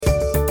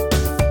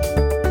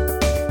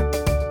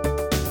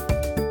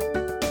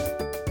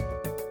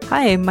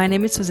Hi, my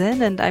name is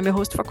Suzanne and I'm your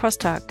host for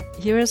CROSSTALK.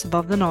 Here is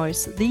Above the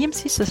Noise, the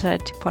EMC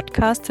Society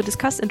Podcast to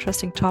discuss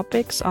interesting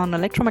topics on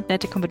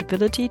electromagnetic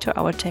compatibility to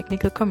our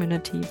technical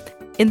community.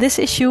 In this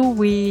issue,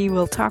 we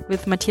will talk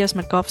with Mathias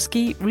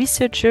Magdowski,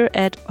 researcher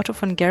at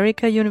Otto-von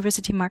Guerike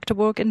University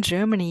Magdeburg in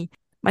Germany.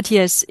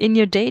 Mathias, in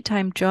your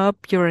daytime job,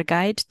 you're a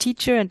guide,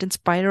 teacher, and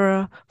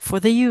inspirer for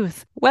the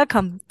youth.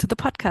 Welcome to the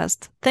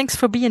podcast. Thanks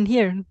for being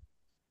here.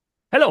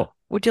 Hello.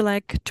 Would you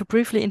like to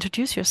briefly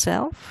introduce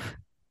yourself?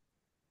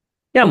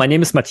 Yeah, my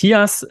name is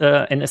Mathias,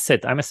 and as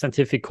said, I'm a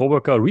scientific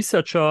coworker,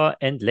 researcher,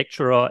 and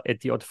lecturer at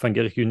the Otto-von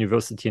Guerike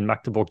University in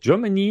Magdeburg,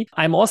 Germany.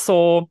 I'm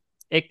also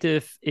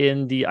active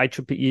in the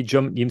IEEE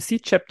German EMC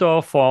chapter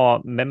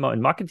for member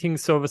and marketing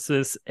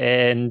services,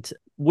 and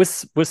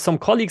with some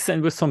colleagues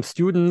and with some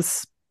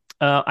students,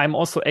 I'm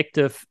also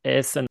active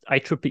as an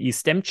IEEE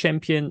STEM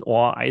champion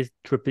or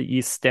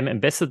IEEE STEM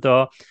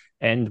ambassador,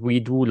 and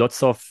we do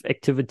lots of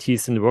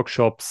activities and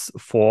workshops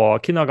for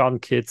kindergarten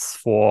kids,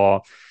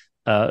 for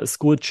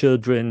school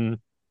children,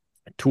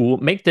 to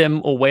make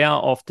them aware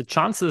of the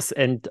chances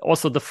and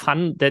also the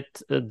fun that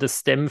the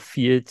STEM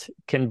field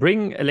can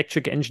bring,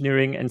 electric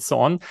engineering and so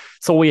on.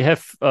 So we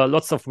have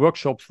lots of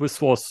workshops with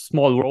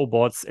small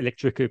robots,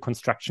 electrical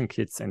construction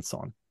kits and so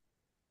on.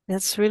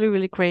 That's really,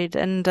 really great.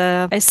 And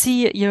I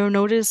see your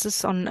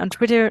notices on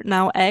Twitter,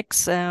 now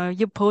X.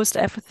 You post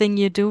everything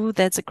you do.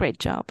 That's a great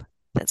job.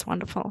 That's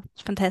wonderful.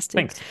 It's fantastic.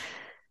 Thanks.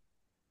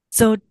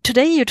 So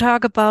today you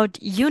talk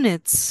about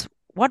units.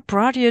 What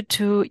brought you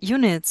to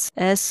units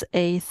as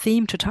a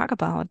theme to talk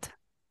about?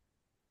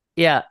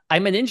 Yeah,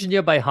 I'm an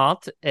engineer by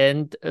heart,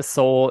 and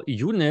so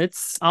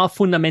units are a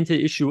fundamental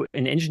issue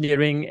in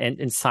engineering and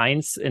in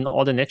science, in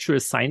all the natural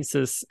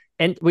sciences.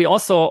 And we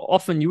also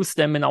often use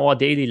them in our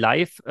daily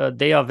life.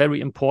 They are very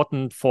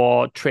important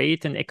for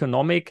trade and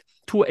economic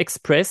to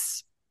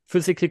express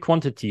physical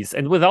quantities.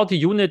 And without a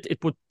unit,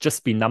 it would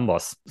just be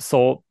numbers.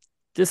 So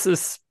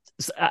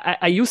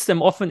I use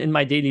them often in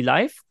my daily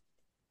life.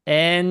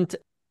 And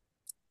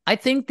I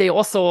think they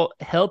also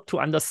help to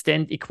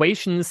understand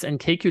equations and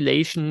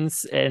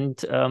calculations. And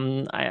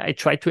I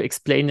try to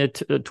explain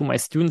it to my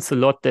students a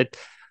lot that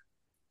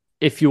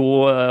if you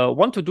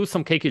want to do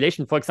some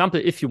calculation, for example,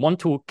 if you want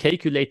to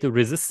calculate the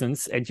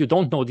resistance and you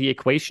don't know the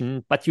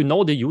equation, but you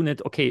know the unit,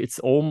 okay,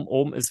 it's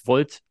ohm is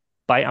volt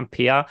by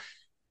ampere,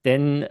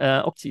 then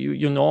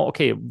you know,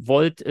 okay,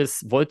 volt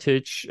is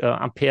voltage,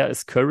 ampere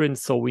is current,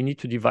 so we need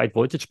to divide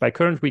voltage by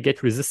current, we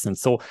get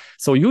resistance. So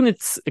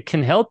units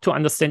can help to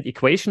understand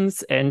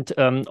equations, and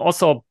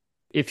also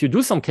if you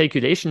do some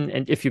calculation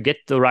and if you get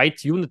the right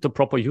unit, the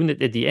proper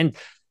unit at the end,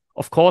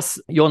 of course,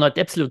 you're not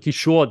absolutely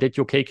sure that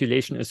your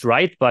calculation is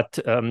right, but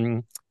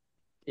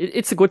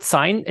it's a good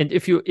sign. And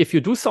if you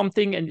do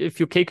something and if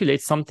you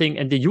calculate something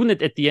and the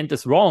unit at the end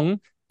is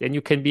wrong, then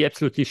you can be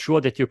absolutely sure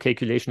that your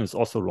calculation is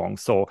also wrong.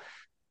 So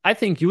I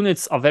think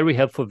units are very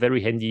helpful,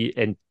 very handy,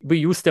 and we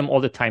use them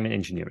all the time in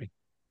engineering.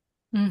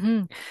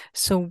 Mm-hmm.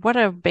 So what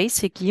are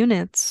basic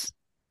units?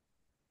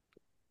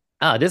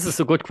 This is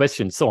a good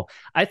question. So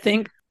I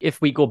think if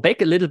we go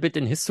back a little bit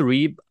in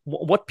history,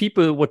 what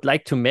people would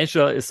like to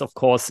measure is, of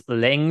course,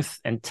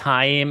 length and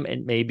time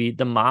and maybe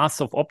the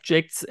mass of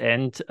objects.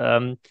 And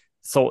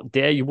so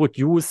there you would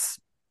use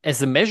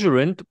as a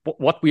measurement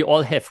what we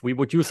all have. We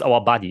would use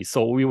our body.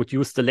 So we would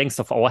use the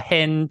length of our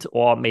hand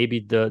or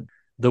maybe the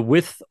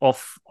width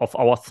of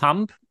our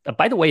thumb.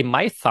 By the way,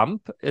 my thumb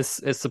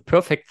is a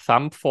perfect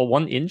thumb for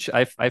 1 inch.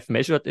 I've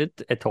measured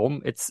it at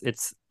home.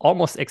 It's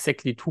almost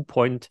exactly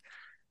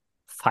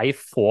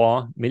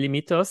 2.54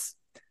 millimeters.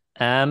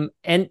 And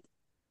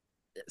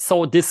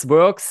so this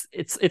works.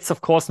 It's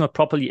of course not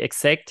properly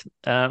exact.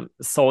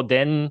 So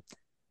then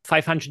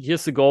 500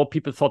 years ago,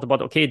 people thought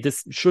about, okay,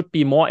 this should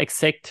be more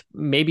exact.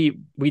 Maybe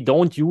we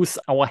don't use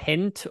our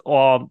hand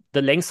or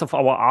the length of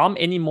our arm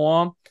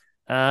anymore.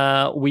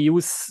 We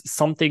use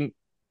something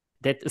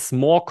that is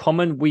more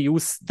common. We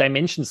use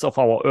dimensions of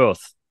our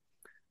Earth.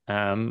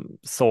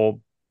 So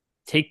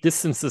take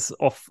distances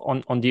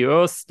on the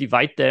Earth,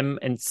 divide them,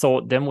 and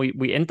so then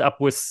we end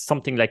up with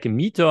something like a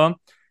meter.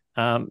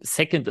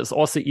 Second is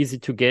also easy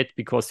to get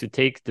because you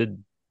take the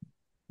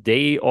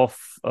day of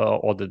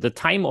or the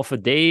time of a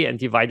day and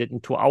divide it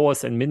into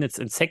hours and minutes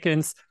and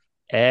seconds.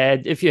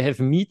 And if you have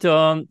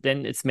meter,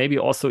 then it's maybe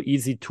also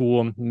easy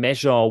to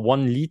measure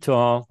 1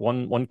 liter,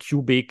 one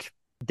cubic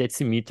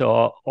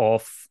decimeter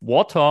of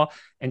water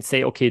and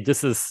say, okay,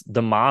 this is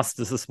the mass,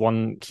 this is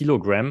 1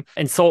 kilogram.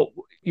 And so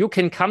you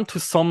can come to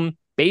some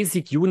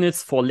basic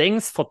units for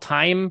length, for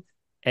time,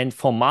 and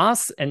for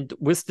mass. And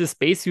with these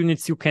base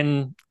units, you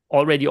can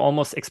already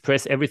almost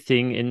express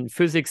everything in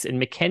physics and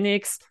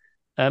mechanics.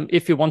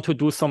 If you want to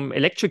do some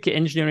electrical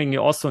engineering,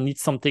 you also need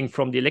something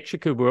from the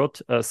electrical world.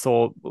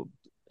 So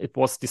it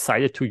was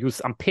decided to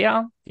use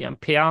ampere, the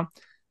ampere,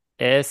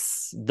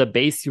 as the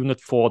base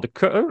unit for the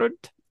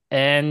current.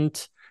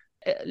 And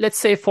let's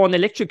say for an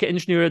electrical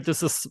engineer,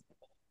 this is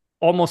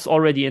almost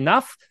already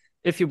enough.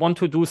 If you want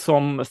to do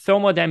some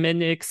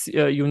thermodynamics,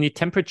 you need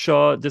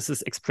temperature. This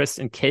is expressed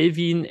in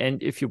Kelvin.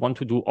 And if you want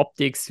to do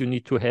optics, you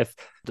need to have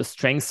the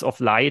strength of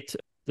light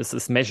This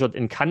is measured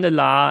in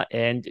candela.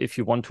 And if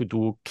you want to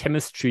do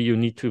chemistry, you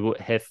need to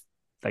have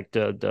like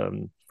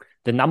the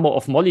number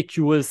of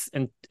molecules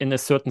in a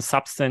certain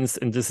substance,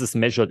 and this is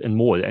measured in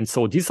mole. And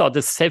so these are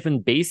the 7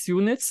 base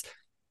units.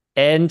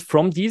 And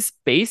from these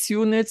base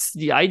units,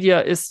 the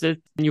idea is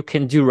that you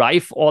can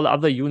derive all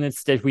other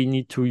units that we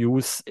need to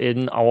use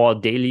in our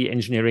daily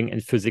engineering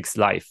and physics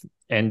life.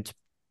 And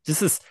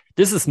this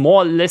is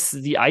more or less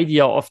the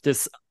idea of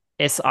this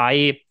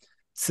SI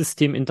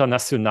System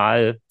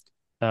International,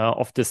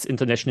 of this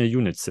international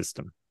unit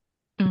system.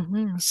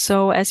 Mm-hmm.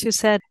 So as you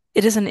said,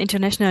 it is an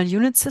international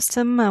unit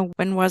system.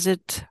 When was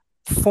it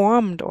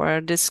formed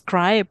or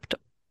described?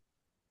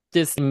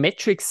 This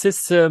metric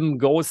system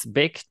goes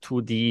back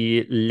to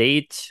the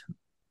late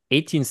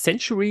 18th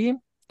century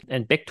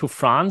and back to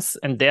France.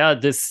 And there,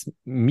 this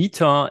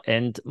meter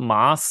and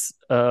mass,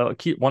 1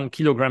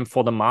 kilogram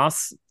for the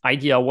mass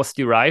idea was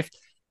derived.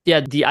 Yeah,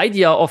 the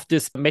idea of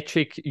this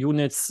metric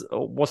units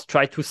was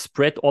tried to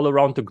spread all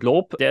around the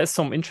globe. There's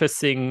some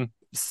interesting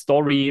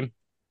story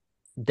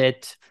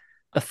that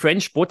a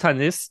French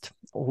botanist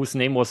whose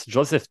name was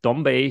Joseph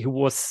Dombey, he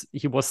was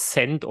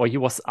sent, or he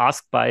was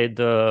asked by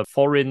the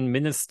foreign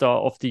minister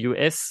of the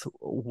US,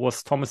 who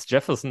was Thomas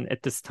Jefferson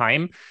at this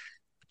time,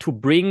 to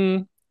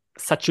bring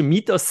such a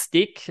meter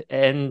stick,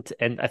 and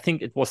I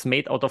think it was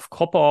made out of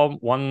copper,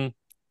 1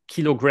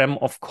 kilogram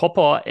of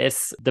copper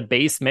as the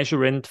base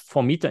measurement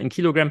for meter in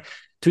kilogram,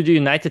 to the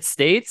United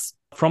States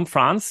from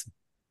France.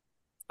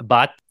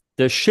 But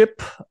the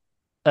ship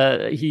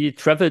he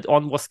traveled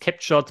on was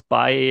captured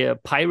by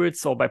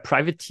pirates or by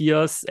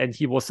privateers, and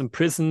he was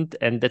imprisoned.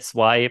 And that's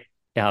why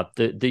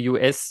the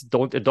US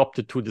don't adopt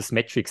it to this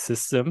metric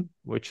system,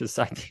 which is,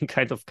 I think,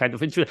 kind of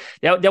interesting.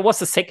 There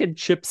was a second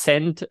ship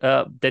sent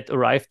that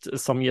arrived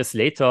some years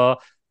later,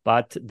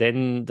 but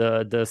then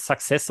the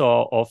successor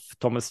of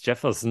Thomas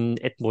Jefferson,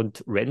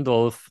 Edmund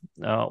Randolph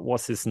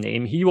was his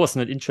name. He was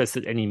not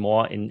interested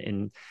anymore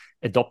in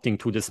adopting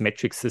to this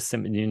metric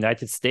system in the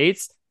United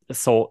States.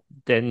 So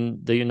then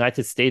the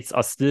United States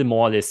are still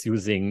more or less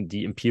using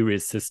the imperial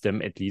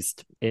system, at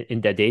least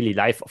in their daily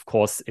life. Of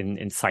course,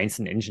 in science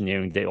and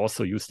engineering, they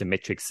also use the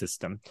metric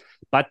system.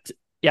 But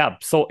yeah,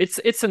 so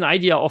it's an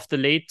idea of the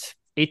late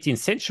 18th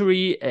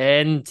century,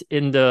 and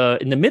in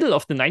the middle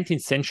of the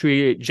 19th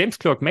century, James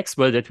Clerk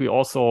Maxwell, that we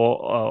also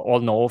all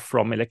know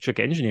from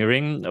electrical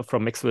engineering,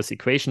 from Maxwell's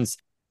equations,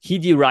 he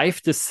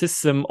derived the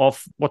system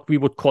of what we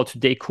would call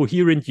today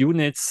coherent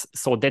units,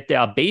 so that there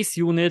are base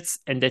units,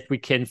 and that we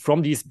can,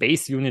 from these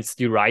base units,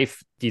 derive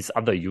these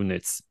other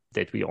units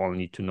that we all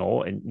need to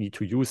know and need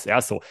to use. Yeah,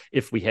 so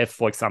if we have,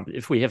 for example,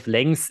 if we have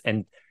length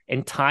and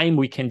time,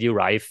 we can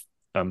derive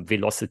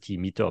velocity,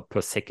 meter per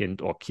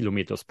second or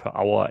kilometers per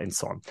hour, and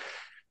so on.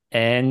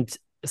 And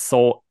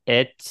so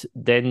at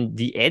then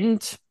the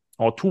end,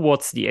 or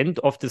towards the end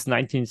of this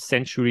 19th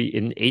century,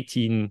 in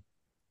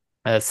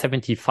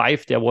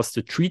 1875, there was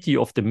the Treaty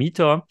of the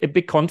Meter, a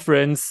big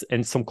conference,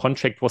 and some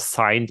contract was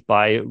signed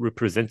by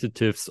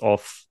representatives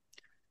of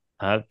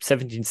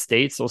 17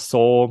 states or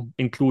so,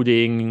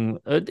 including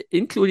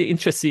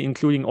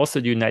also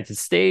the United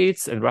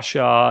States and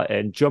Russia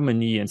and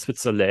Germany and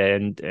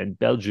Switzerland and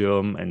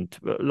Belgium and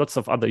lots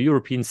of other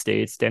European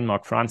states,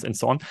 Denmark, France, and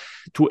so on,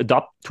 to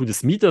adopt to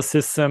this meter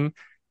system.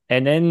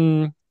 And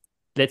then,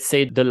 let's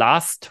say, the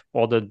last,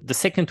 or the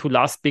second to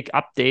last big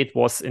update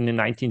was in the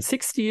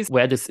 1960s,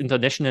 where this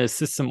international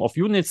system of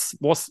units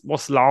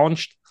was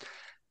launched.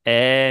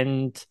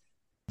 And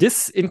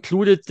this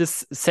included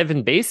this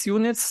 7 base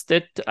units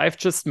that I've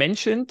just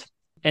mentioned.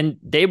 And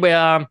they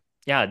were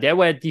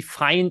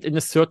defined in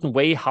a certain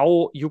way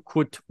how you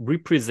could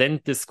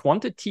represent this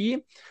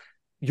quantity,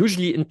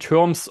 usually in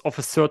terms of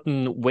a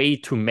certain way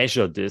to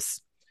measure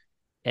this.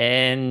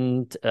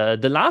 And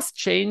the last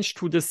change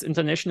to this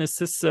international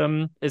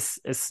system is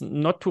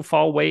not too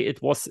far away.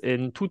 It was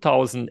in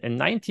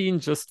 2019,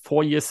 just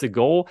 4 years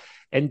ago.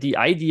 And the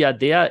idea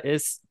there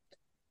is,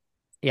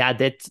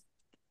 that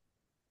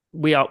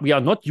we are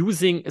not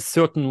using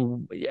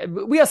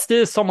we are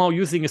still somehow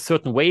using a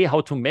certain way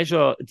how to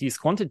measure these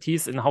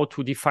quantities and how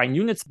to define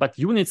units, but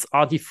units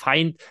are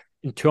defined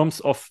in terms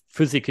of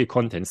physical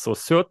content. So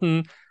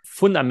certain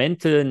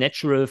fundamental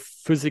natural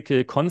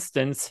physical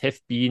constants have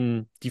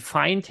been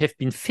defined, have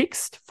been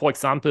fixed. For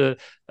example,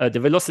 the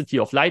velocity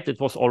of light,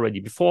 that was already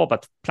before,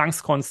 but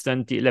Planck's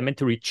constant, the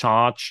elementary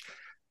charge,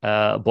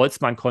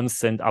 Boltzmann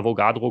constant,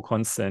 Avogadro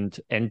constant.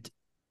 And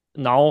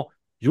now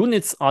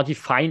units are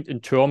defined in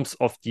terms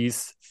of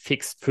these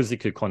fixed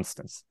physical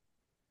constants.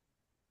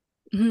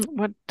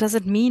 What does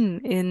it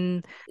mean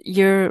in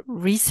your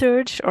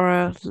research,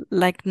 or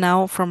like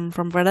now from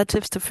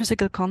relatives to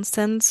physical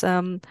constants?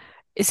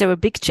 Is there a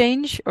big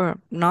change or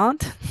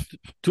not?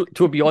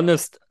 To be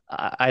honest,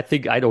 I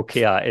think I don't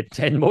care.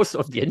 And most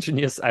of the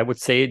engineers, I would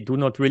say, do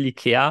not really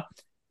care.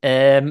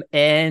 And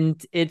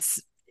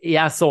it's,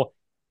 so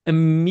a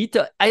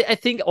meter, I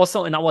think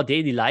also in our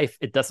daily life,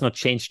 it does not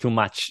change too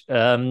much.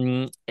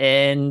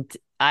 And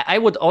I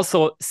would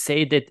also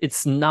say that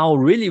it's now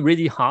really,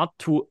 really hard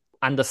to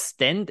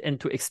understand and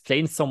to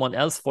explain someone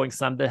else, for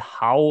example,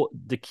 how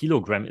the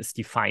kilogram is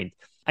defined.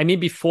 I mean,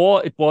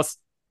 before it was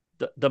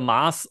the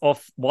mass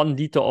of 1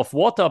 liter of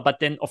water, but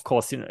then of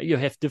course, you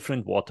have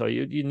different water.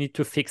 You need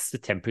to fix the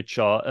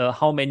temperature,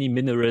 how many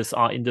minerals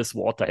are in this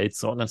water, and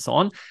so on and so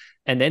on.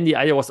 And then the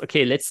idea was,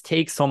 okay, let's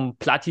take some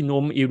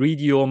platinum,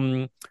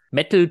 iridium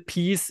metal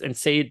piece and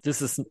say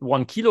this is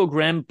 1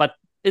 kilogram. But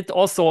it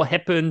also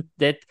happened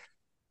that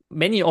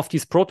many of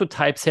these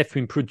prototypes have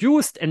been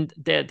produced, and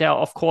there are,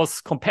 of course,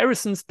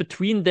 comparisons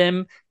between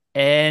them.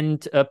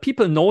 And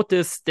people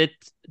notice that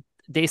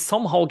they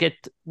somehow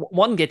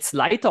one gets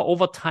lighter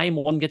over time,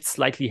 one gets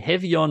slightly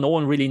heavier. No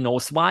one really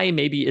knows why.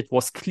 Maybe it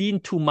was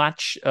cleaned too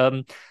much.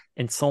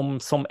 And some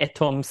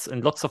atoms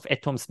and lots of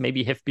atoms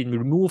maybe have been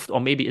removed, or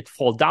maybe it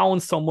fall down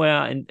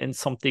somewhere and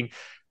something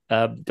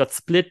got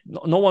split.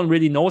 No one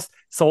really knows.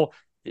 So,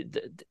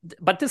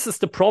 but this is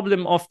the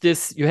problem of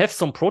this. You have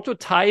some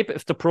prototype.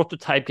 If the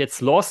prototype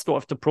gets lost, or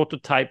if the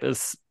prototype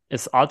is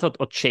altered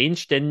or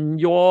changed, then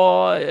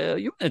your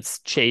units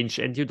change,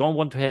 and you don't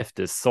want to have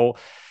this. So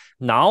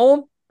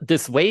now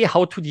this way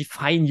how to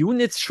define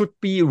units should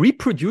be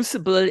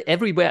reproducible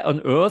everywhere on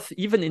Earth,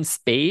 even in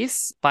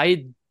space,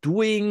 by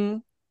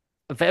doing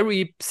a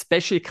very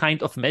special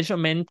kind of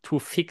measurement to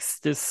fix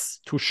this,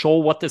 to show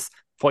what is,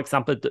 for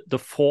example, the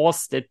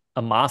force that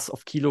a mass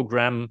of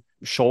kilogram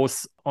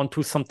shows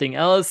onto something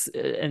else.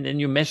 And then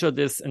you measure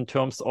this in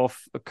terms of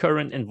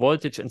current and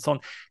voltage and so on.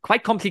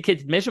 Quite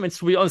complicated measurements.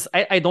 To be honest,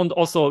 I don't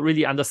also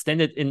really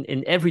understand it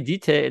in every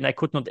detail, and I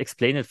could not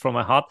explain it from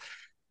my heart.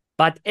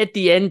 But at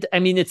the end, I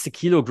mean, it's a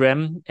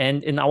kilogram.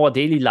 And in our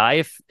daily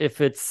life,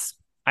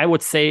 I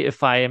would say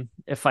if I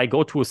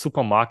go to a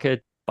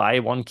supermarket, buy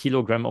 1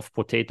 kilogram of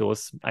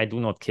potatoes, I do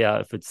not care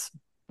if it's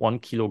 1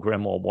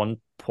 kilogram or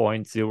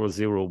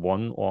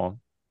 1.001 or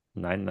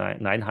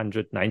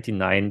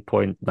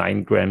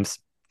 999.9 grams.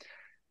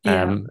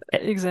 Yeah,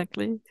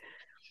 exactly.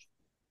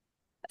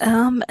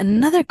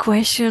 Another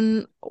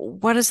question,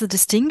 what is the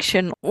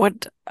distinction?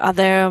 What are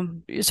there,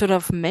 you sort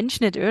of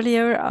mentioned it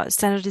earlier,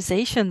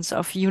 standardizations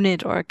of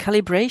unit or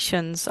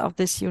calibrations of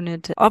this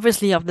unit?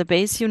 Obviously of the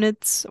base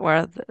units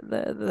or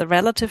the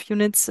relative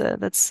units,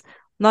 that's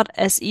not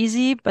as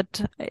easy,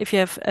 but if you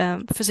have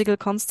physical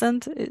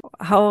constant,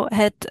 how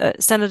had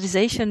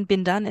standardization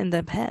been done in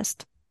the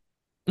past?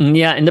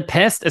 Yeah, in the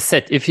past, as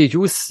said, if you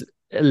use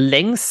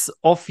length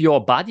of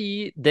your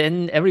body,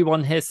 then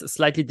everyone has a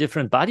slightly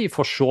different body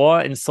for sure.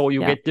 And so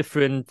you get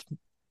different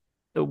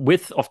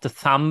width of the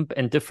thumb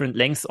and different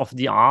lengths of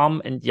the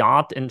arm and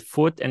yard and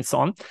foot and so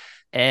on.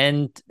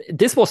 And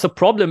this was a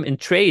problem in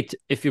trade.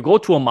 If you go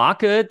to a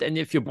market and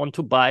if you want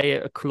to buy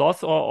a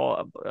cloth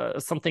or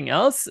something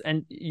else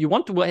and you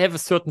want to have a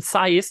certain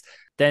size,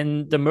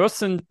 then the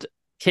merchant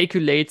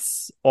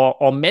calculates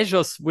or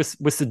measures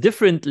with a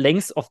different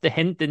length of the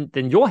hand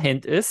than your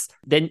hand is,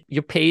 then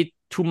you pay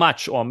too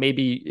much, or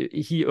maybe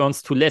he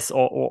earns too less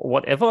or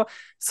whatever.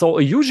 So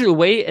a usual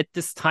way at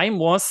this time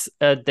was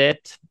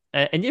that,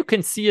 and you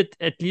can see it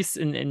at least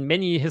in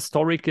many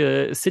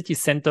historical city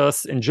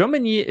centers in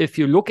Germany. If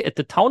you look at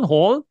the town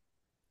hall,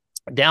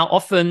 there are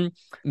often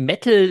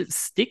metal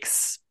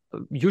sticks,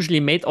 usually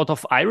made out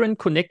of iron,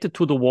 connected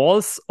to the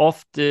walls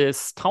of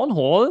this town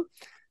hall,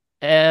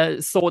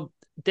 so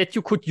that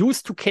you could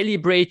use to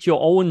calibrate your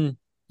own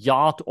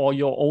yard or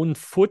your own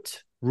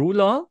foot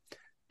ruler,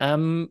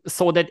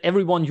 so that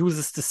everyone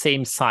uses the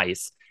same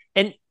size.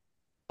 And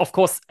of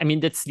course, I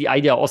mean, that's the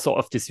idea also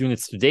of these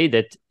units today,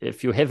 that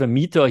if you have a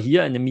meter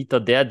here and a meter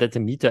there, that the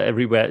meter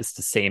everywhere is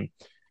the same.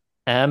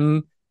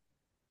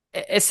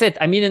 As said,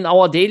 I mean, in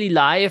our daily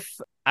life,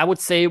 I would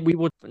say we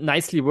would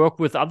nicely work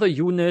with other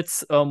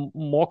units,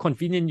 more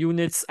convenient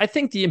units. I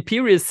think the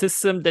imperial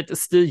system that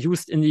is still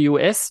used in the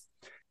US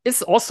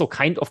is also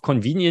kind of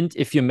convenient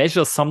if you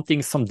measure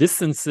something, some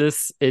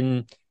distances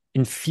in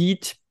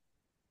feet.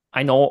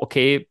 I know,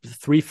 okay,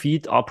 3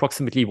 feet are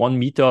approximately 1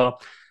 meter.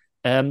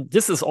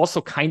 This is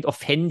also kind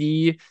of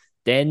handy.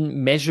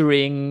 Then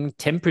measuring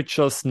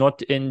temperatures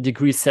not in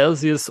degrees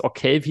Celsius or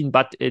Kelvin,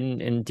 but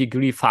in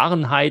degree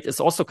Fahrenheit is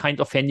also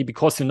kind of handy,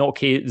 because you know,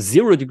 okay,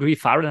 0 degree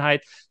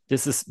Fahrenheit,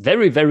 this is a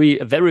very,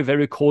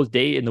 very cold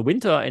day in the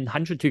winter, and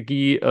 100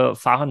 degree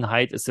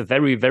Fahrenheit is a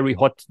very, very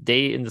hot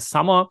day in the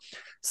summer.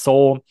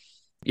 So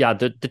yeah,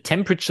 the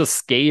temperature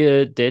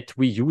scale that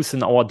we use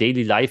in our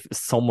daily life is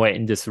somewhere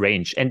in this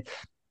range. And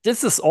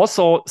this is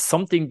also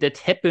something that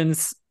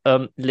happens,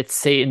 let's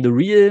say, in the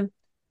real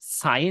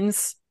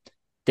science,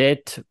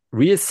 that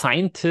real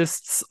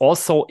scientists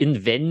also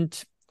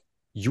invent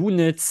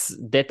units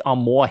that are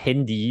more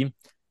handy.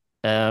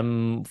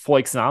 For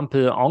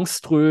example,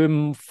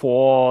 angstrom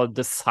for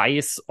the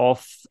size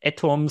of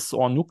atoms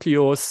or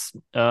nucleus,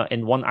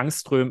 and 1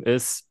 angstrom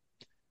is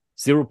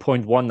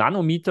 0.1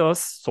 nanometers,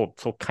 so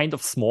kind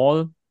of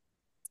small.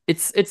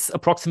 It's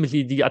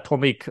approximately the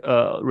atomic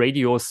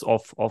radius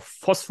of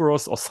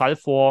phosphorus or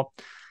sulfur,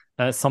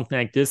 something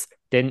like this.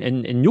 Then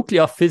in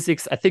nuclear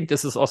physics, I think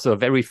this is also a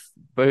very,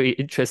 very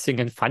interesting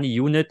and funny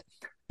unit.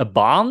 A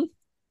barn,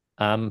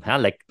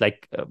 like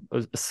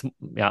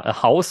a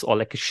house or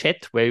like a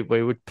shed where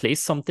you would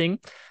place something.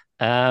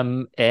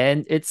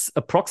 And it's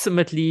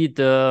approximately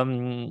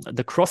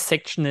the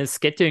cross-sectional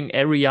scattering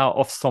area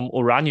of some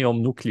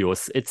uranium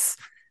nucleus. It's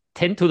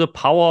 10 to the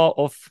power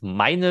of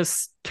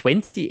minus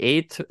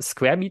 28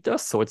 square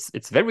meters. So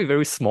it's very,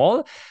 very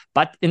small.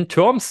 But in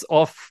terms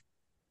of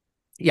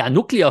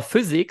nuclear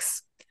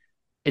physics,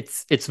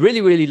 it's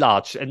really, really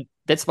large. And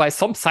that's why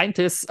some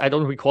scientists, I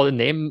don't recall the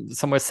name,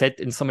 somewhere said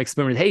in some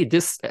experiment, hey,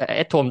 this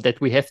atom that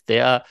we have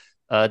there,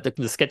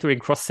 the scattering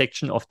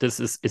cross-section of this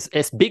is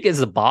as big as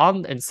a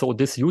barn. And so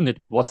this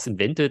unit was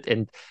invented,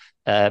 and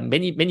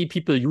many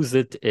people use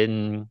it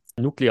in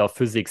nuclear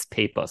physics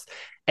papers.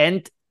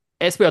 And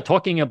as we are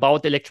talking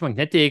about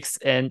electromagnetics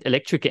and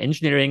electrical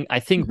engineering,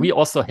 I think we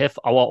also have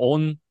our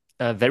own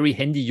very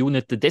handy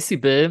unit, the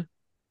decibel.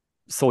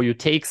 So you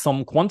take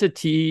some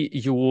quantity,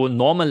 you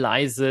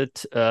normalize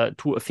it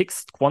to a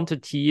fixed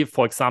quantity.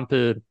 For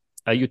example,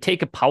 you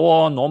take a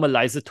power,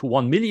 normalize it to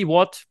 1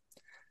 milliwatt,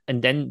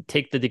 and then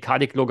take the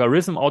decadic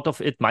logarithm out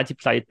of it,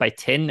 multiply it by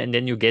 10, and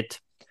then you get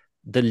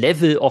the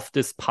level of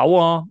this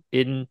power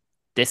in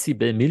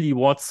decibel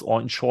milliwatts,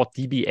 or in short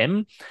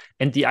dBm.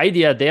 And the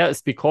idea there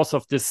is, because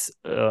of this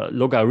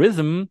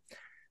logarithm,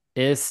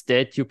 is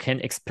that you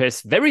can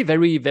express very,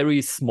 very,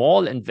 very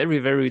small and very,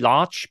 very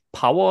large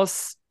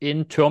powers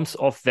in terms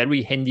of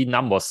very handy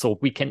numbers. So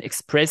we can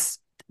express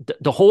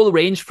the whole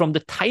range from the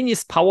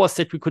tiniest powers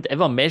that we could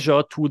ever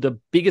measure to the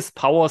biggest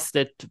powers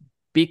that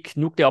big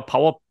nuclear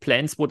power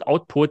plants would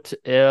output,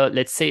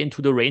 let's say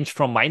into the range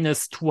from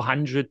minus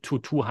 200 to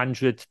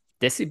 200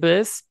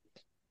 decibels.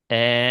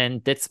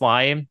 And that's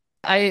why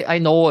I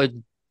know a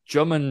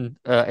German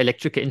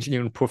electrical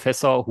engineering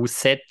professor who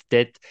said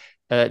that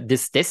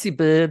this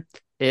decibel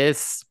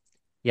is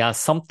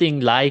something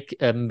like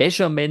a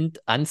measurement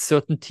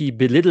uncertainty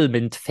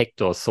belittlement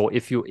factor. So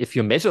if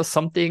you measure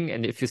something,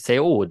 and if you say,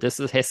 oh, this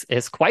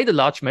has quite a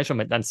large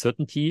measurement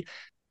uncertainty,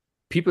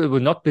 people will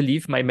not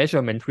believe my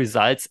measurement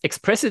results.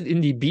 Express it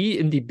in dB.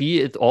 In dB,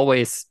 it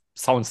always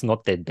sounds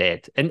not that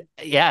bad. And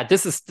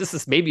this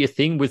is maybe a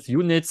thing with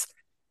units.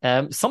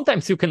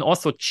 Sometimes you can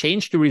also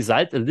change the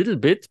result a little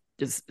bit.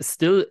 It's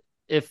still,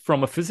 if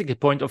from a physical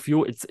point of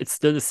view, it's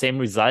still the same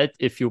result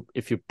if you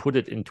put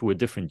it into a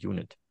different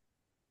unit.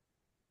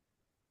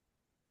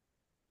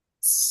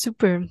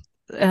 Super.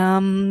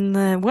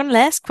 One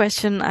last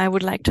question I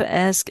would like to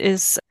ask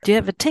is, do you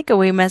have a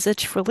takeaway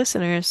message for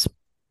listeners?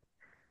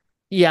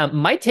 Yeah,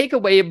 my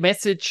takeaway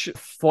message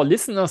for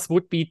listeners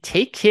would be: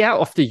 take care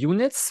of the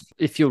units.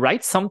 If you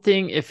write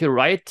something, if you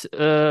write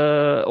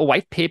a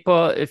white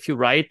paper, if you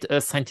write a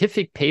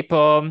scientific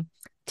paper,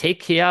 take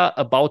care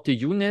about the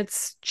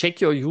units,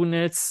 check your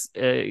units,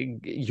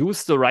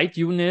 use the right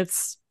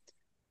units.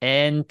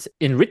 And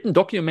in written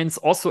documents,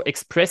 also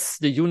express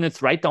the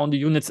units, write down the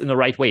units in the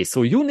right way.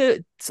 So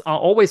units are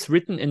always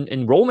written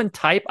in Roman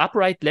type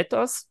upright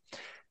letters.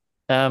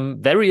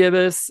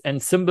 Variables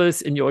and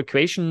symbols in your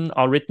equation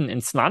are written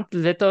in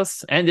slanted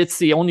letters. And it's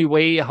the only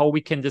way how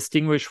we can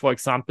distinguish, for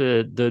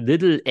example, the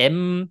little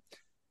m,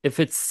 if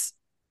it's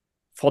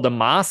for the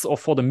mass or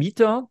for the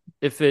meter.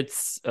 If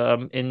it's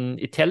in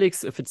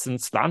italics, if it's in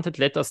slanted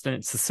letters, then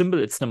it's a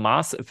symbol, it's the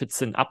mass. If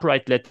it's in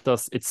upright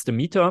letters, it's the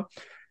meter.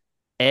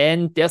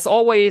 And there's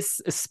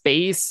always a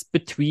space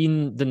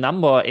between the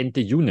number and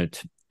the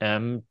unit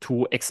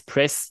to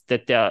express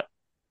that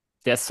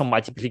there's some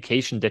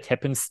multiplication that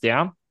happens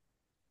there,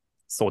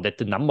 so that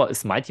the number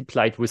is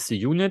multiplied with the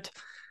unit.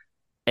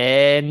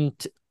 And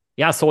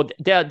so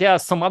there are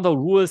some other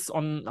rules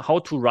on how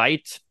to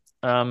write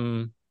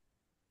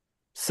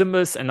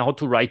symbols and how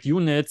to write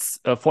units.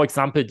 For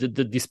example,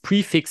 these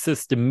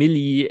prefixes, the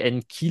milli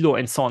and kilo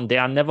and so on, they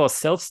are never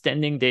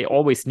self-standing. They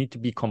always need to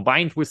be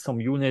combined with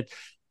some unit.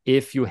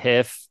 If you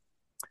have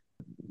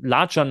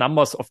larger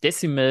numbers of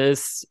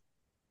decimals,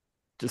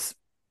 this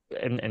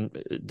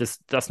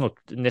does not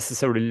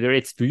necessarily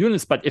relate to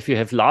units, but if you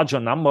have larger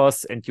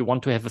numbers and you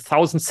want to have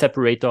 1,000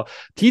 separator,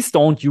 please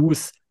don't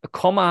use a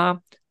comma,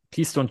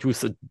 please don't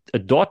use a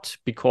dot,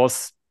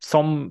 because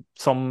some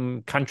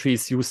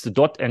countries use the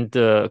dot and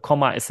the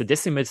comma as a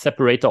decimal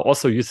separator.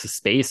 Also use a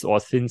space or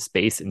a thin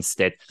space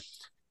instead.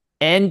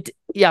 And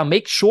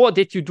make sure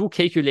that you do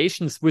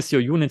calculations with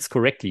your units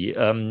correctly.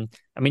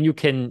 You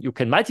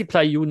can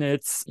multiply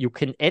units, you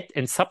can add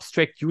and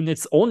subtract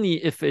units only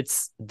if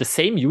it's the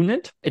same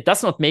unit. It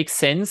does not make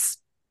sense,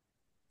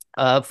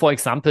 for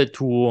example,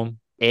 to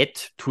add,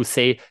 to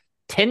say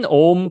 10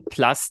 ohm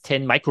plus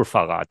 10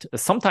 microfarad.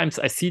 Sometimes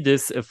I see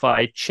this if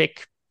I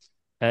check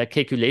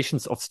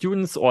calculations of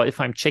students, or if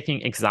I'm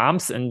checking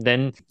exams, and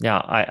then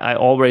I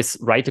always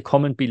write a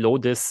comment below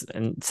this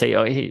and say,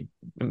 oh, hey,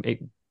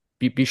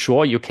 be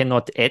sure you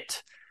cannot add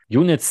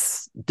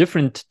units,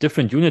 different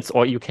units,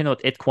 or you cannot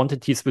add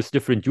quantities with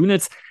different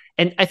units.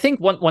 And I think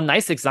one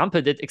nice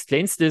example that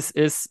explains this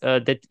is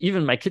that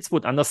even my kids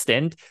would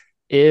understand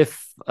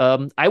if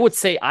I would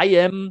say I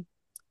am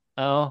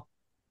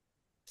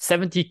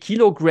 70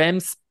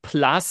 kilograms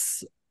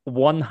plus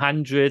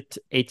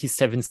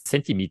 187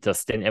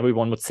 centimeters, then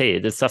everyone would say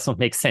this does not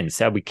make sense.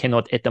 Yeah, we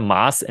cannot add the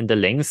mass and the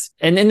length,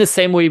 and in the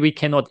same way, we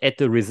cannot add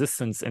the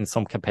resistance and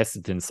some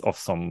capacitance of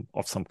some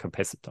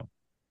capacitor.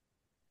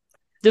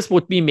 This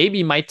would be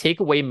maybe my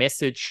takeaway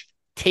message: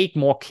 take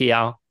more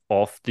care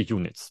of the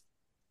units.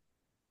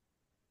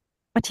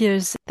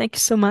 Matthias, thank you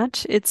so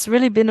much. It's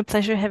really been a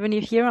pleasure having you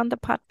here on the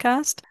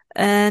podcast.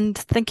 And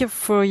thank you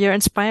for your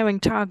inspiring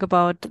talk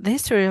about the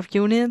history of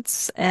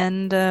units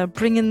and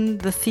bringing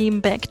the theme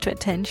back to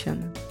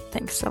attention.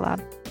 Thanks a lot.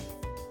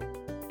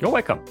 You're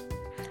welcome.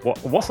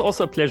 It was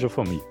also a pleasure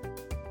for me.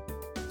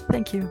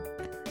 Thank you.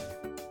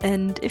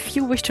 And if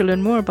you wish to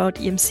learn more about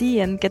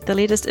EMC and get the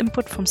latest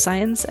input from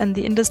science and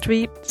the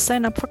industry,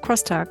 sign up for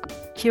CROSSTALK.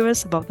 Here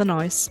is Above the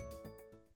Noise.